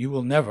some that you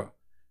will never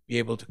be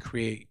able to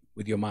create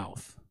with your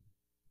mouth.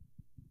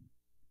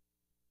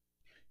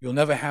 You'll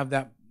never have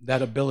that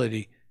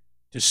ability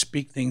to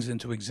speak things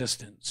into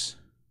existence.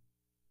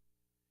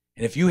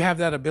 And if you have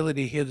that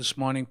ability here this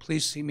morning,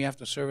 please see me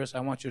after service.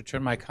 I want you to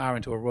turn my car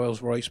into a Rolls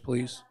Royce,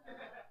 please.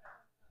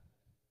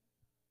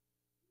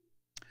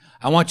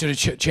 I want you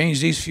to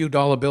change these few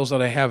dollar bills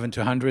that I have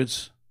into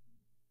hundreds.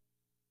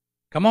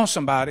 Come on,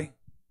 somebody.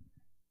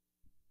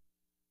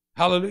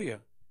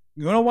 Hallelujah.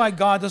 You know why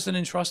God doesn't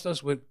entrust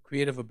us with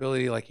creative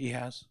ability like He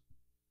has?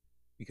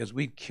 Because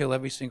we'd kill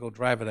every single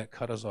driver that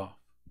cut us off.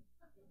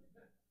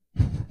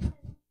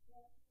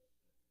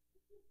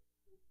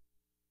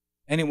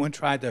 Anyone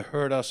tried to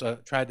hurt us or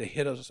tried to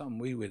hit us or something,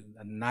 we would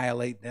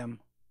annihilate them.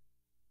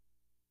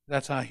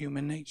 That's our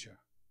human nature.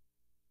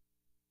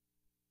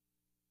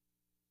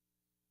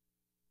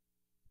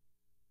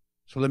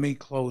 So let me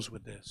close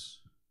with this.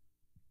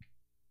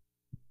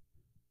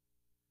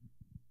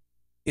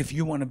 If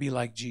you want to be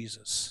like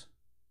Jesus,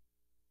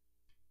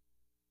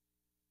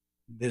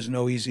 there's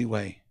no easy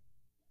way.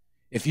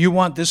 If you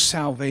want this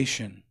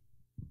salvation,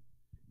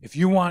 if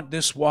you want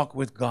this walk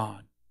with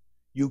God,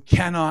 you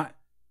cannot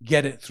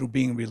get it through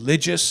being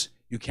religious.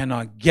 You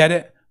cannot get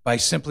it by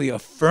simply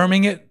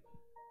affirming it.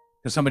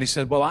 Because somebody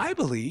said, well, I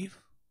believe.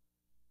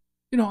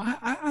 You know,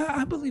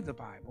 I believe the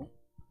Bible.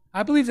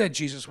 I believe that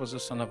Jesus was the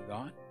Son of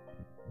God.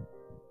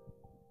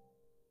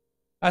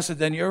 I said,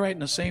 then you're right in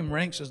the same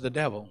ranks as the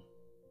devil.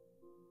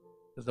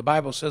 Because the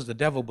Bible says the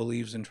devil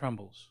believes and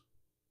trembles.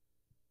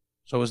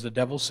 So is the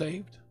devil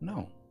saved?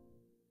 No.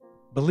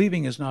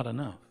 Believing is not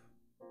enough.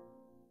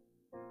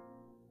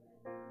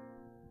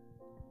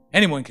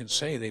 Anyone can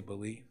say they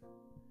believe,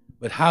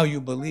 but how you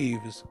believe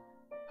is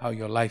how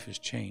your life is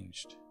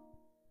changed.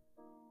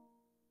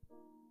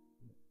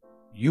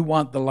 You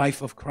want the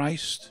life of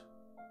Christ?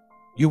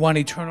 You want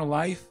eternal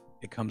life?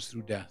 It comes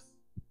through death.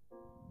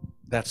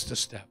 That's the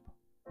step.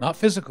 Not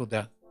physical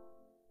death.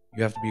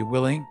 You have to be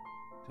willing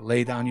to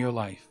lay down your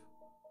life.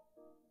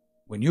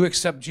 When you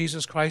accept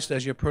Jesus Christ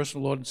as your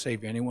personal Lord and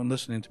Savior, anyone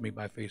listening to me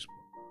by Facebook,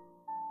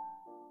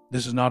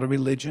 this is not a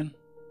religion.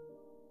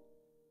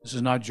 This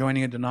is not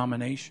joining a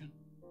denomination.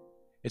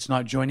 It's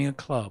not joining a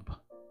club.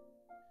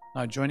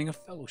 Not joining a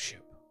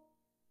fellowship.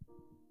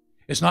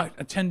 It's not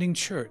attending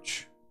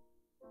church.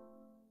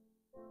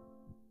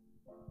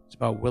 It's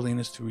about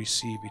willingness to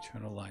receive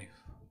eternal life.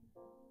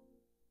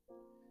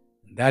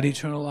 And that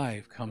eternal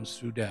life comes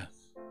through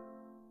death.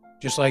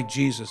 Just like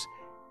Jesus,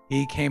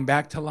 He came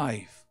back to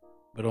life,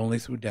 but only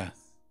through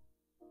death.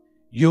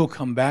 You'll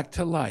come back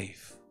to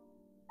life,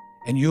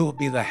 and you'll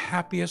be the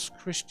happiest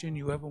Christian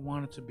you ever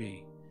wanted to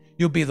be.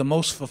 You'll be the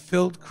most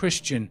fulfilled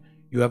Christian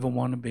you ever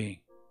want to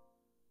be.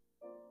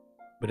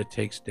 But it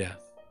takes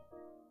death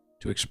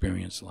to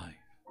experience life.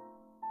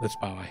 Let's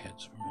bow our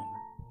heads for a moment.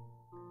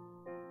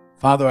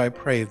 Father, I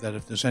pray that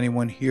if there's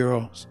anyone here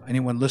or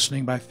anyone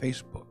listening by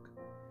Facebook,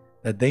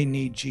 that they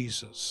need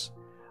Jesus,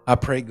 I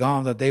pray,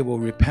 God, that they will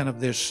repent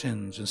of their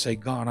sins and say,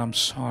 God, I'm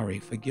sorry,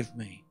 forgive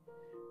me.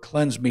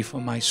 Cleanse me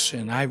from my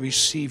sin. I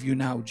receive you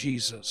now,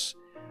 Jesus.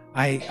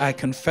 I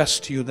confess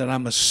to you that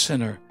I'm a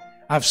sinner.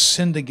 I've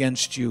sinned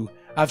against you.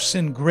 I've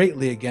sinned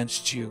greatly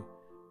against you.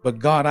 But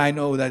God, I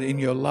know that in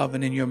your love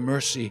and in your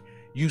mercy,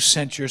 you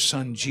sent your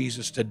Son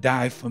Jesus to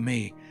die for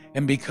me.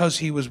 And because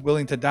He was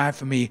willing to die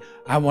for me,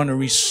 I want to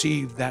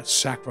receive that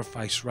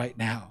sacrifice right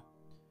now.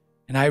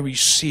 And I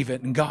receive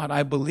it. And God,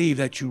 I believe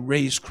that you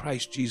raised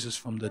Christ Jesus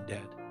from the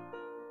dead.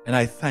 And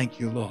I thank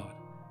you, Lord,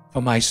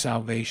 for my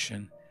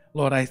salvation.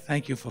 Lord, I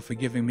thank you for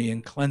forgiving me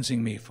and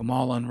cleansing me from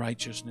all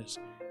unrighteousness.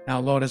 Now,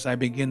 Lord, as I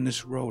begin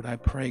this road, I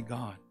pray,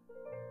 God,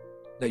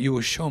 that you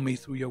will show me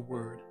through your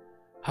word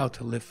how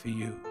to live for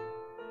you.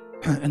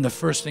 And the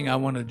first thing I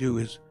want to do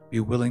is be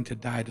willing to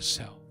die to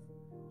self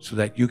so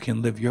that you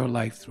can live your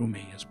life through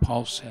me. As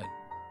Paul said,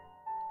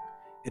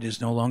 it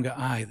is no longer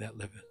I that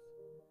liveth,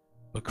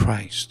 but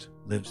Christ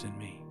lives in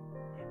me.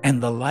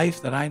 And the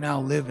life that I now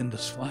live in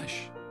this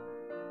flesh,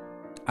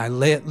 I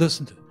live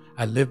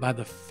by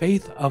the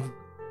faith of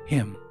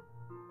Him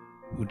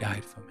who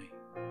died for me.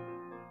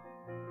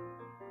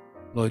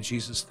 Lord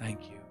Jesus,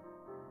 thank you.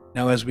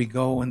 Now as we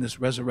go on this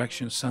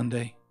Resurrection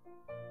Sunday,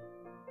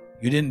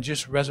 you didn't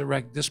just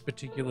resurrect this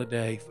particular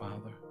day,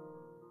 Father,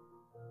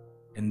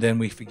 and then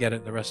we forget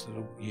it the rest of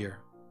the year.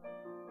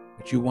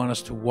 But you want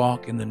us to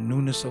walk in the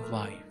newness of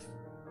life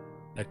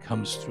that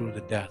comes through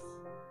the death,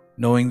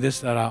 knowing this,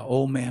 that our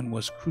old man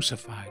was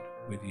crucified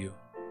with you.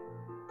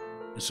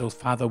 And so,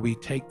 Father, we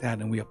take that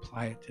and we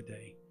apply it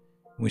today.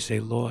 And we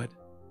say, Lord,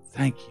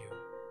 thank you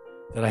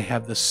that I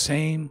have the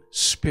same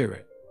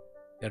Spirit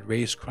that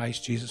raised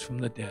Christ Jesus from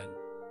the dead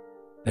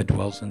that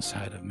dwells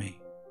inside of me.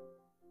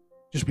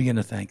 Just begin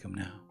to thank Him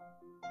now.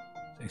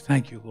 Say,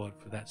 thank you, Lord,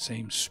 for that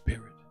same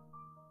Spirit.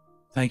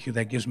 Thank you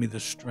that gives me the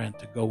strength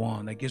to go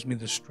on, that gives me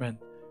the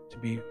strength to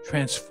be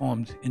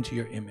transformed into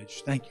your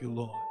image. Thank you,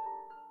 Lord,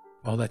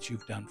 for all that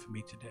you've done for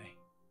me today.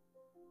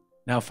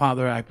 Now,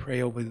 Father, I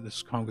pray over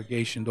this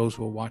congregation, those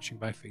who are watching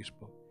by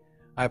Facebook.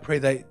 I pray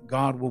that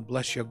God will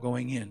bless your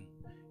going in,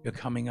 your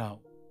coming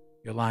out,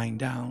 your lying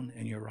down,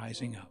 and your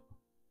rising up.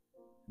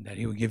 and that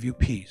He will give you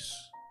peace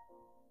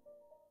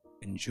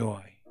and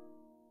joy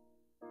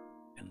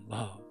and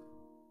love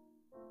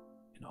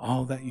and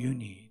all that you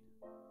need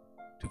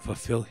to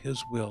fulfill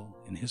His will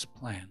and His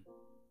plan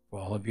for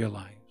all of your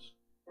lives.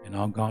 And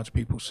all God's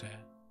people said,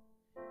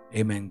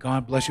 amen.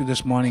 God bless you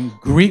this morning.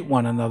 Greet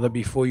one another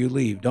before you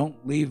leave.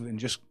 Don't leave and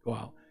just go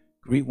out.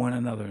 Greet one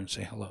another and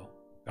say hello.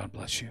 God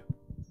bless you.